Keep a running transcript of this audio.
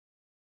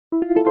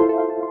Welcome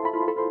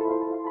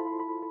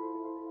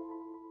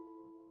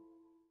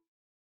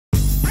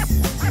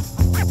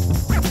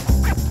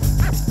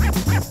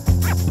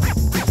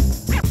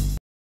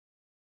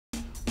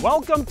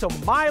to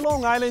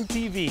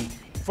MyLITV.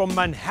 From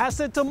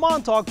Manhasset to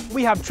Montauk,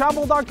 we have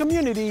traveled our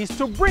communities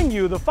to bring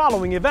you the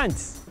following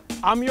events.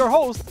 I'm your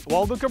host,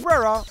 Waldo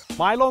Cabrera.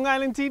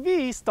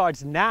 MyLITV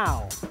starts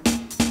now.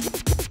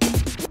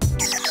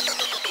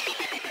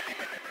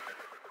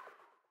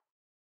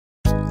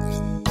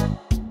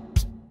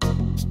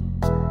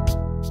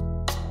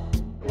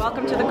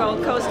 Welcome to the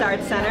Gold Coast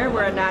Arts Center.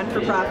 We're a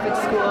non-for-profit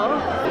school,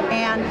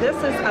 and this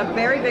is a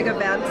very big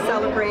event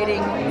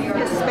celebrating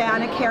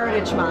Hispanic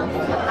Heritage Month.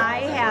 I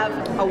have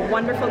a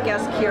wonderful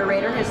guest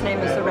curator. His name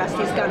is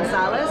Orestes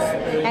Gonzalez,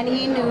 and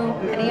he knew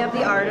many of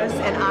the artists,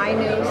 and I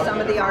knew some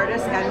of the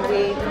artists, and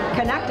we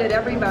connected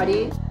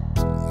everybody.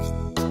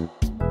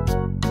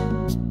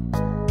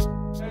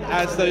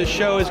 As the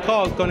show is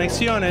called,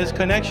 Conexiones,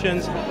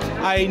 Connections,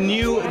 I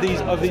knew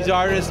these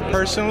artists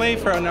personally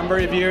for a number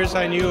of years.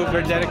 I knew of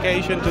their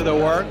dedication to the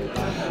work.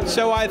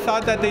 So I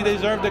thought that they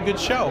deserved a good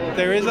show.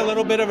 There is a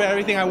little bit of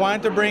everything. I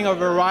wanted to bring a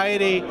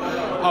variety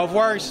of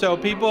work so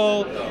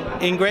people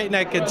in Great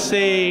Neck could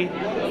see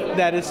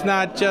that it's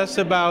not just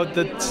about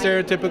the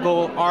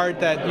stereotypical art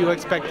that you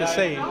expect to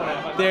see.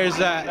 There's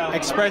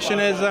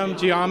expressionism,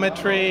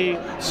 geometry,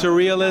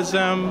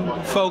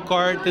 surrealism, folk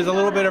art. There's a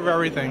little bit of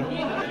everything.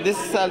 This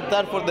is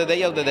altar for the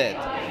Day of the Dead.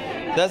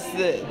 That's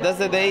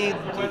the day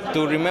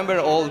to remember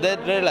all dead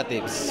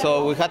relatives.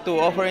 So we had to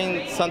offer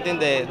in something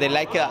they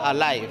like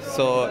alive.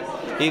 So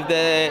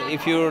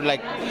if you're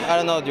like, I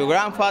don't know, your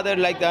grandfather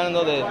liked, I don't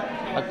know,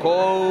 a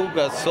Coke,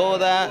 a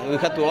soda, we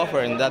had to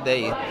offer in that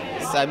day.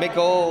 So I make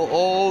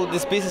all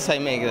these pieces I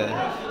make.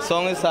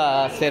 Some is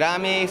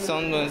ceramic,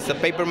 some is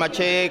paper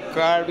mache,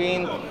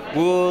 carving,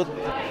 wood.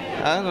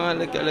 I don't know, I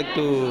like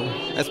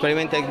to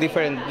experiment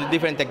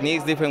different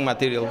techniques, different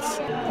materials.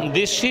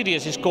 This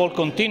series is called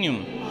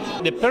Continuum.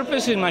 The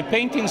purpose in my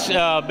paintings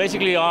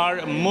basically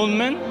are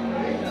movement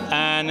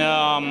and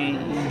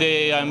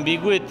the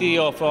ambiguity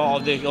of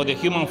the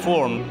human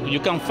form. You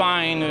can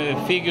find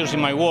figures in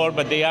my work,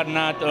 but they are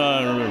not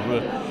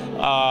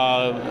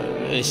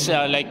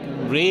like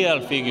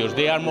real figures.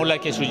 They are more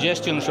like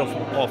suggestions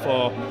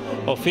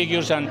of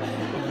figures and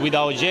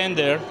without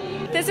gender.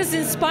 This is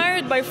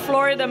inspired by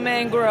Florida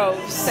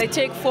mangroves. I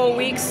take 4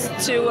 weeks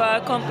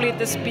to complete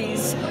this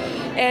piece,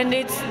 and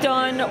it's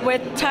done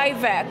with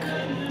Tyvek.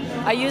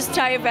 I use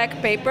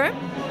Tyvek paper,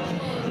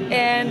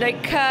 and I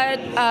cut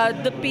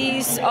the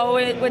piece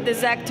with the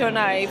X-Acto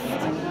knife.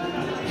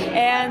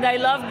 And I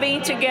love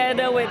being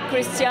together with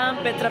Christian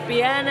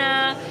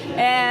Petrapiena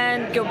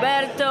and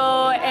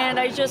Gilberto, and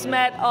I just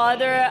met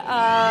other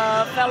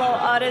fellow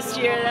artists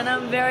here, and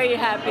I'm very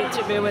happy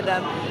to be with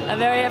them.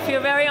 I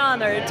feel very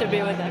honored to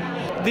be with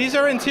them. These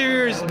are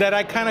interiors that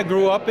I kind of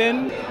grew up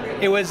in.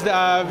 It was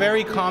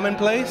very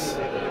commonplace,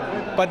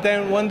 but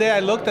then one day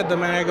I looked at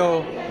them and I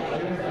go,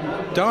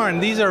 darn,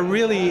 these are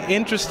really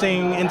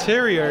interesting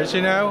interiors,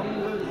 you know?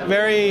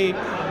 Very,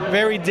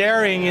 very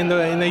daring in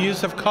the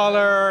use of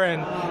color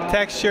and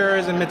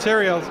textures and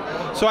materials.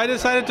 So I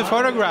decided to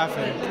photograph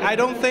it. I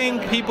don't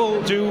think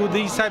people do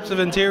these types of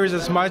interiors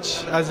as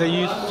much as they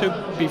used to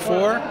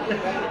before.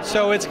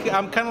 So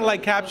I'm kind of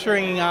like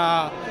capturing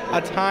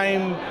a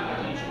time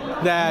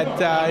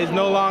that is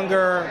no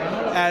longer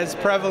as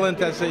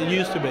prevalent as it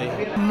used to be.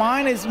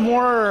 Mine is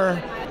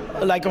more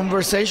like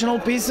conversational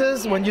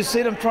pieces when you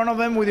sit in front of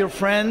them with your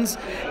friends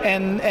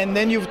and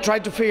then you try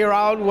to figure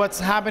out what's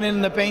happening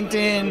in the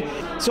painting.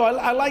 So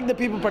I like the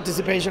people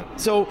participation.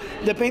 So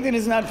the painting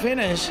is not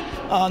finished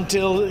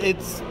until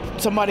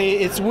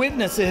somebody is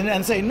witnessing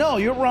and say, no,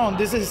 you're wrong,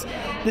 this is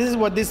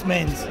what this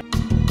means.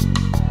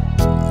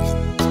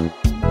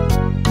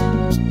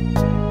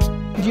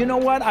 You know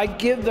what? I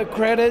give the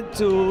credit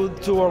to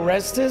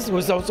Orestes,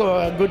 who's also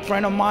a good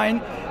friend of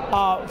mine,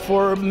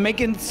 for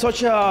making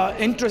such an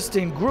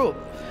interesting group.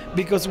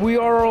 Because we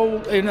are all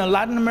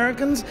Latin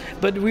Americans,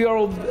 but we are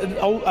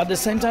all at the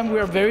same time we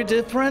are very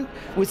different.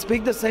 We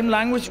speak the same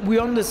language. We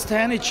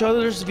understand each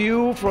other's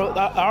view for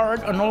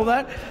art and all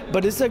that.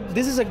 But this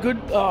is a good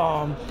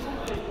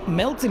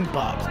melting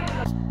pot.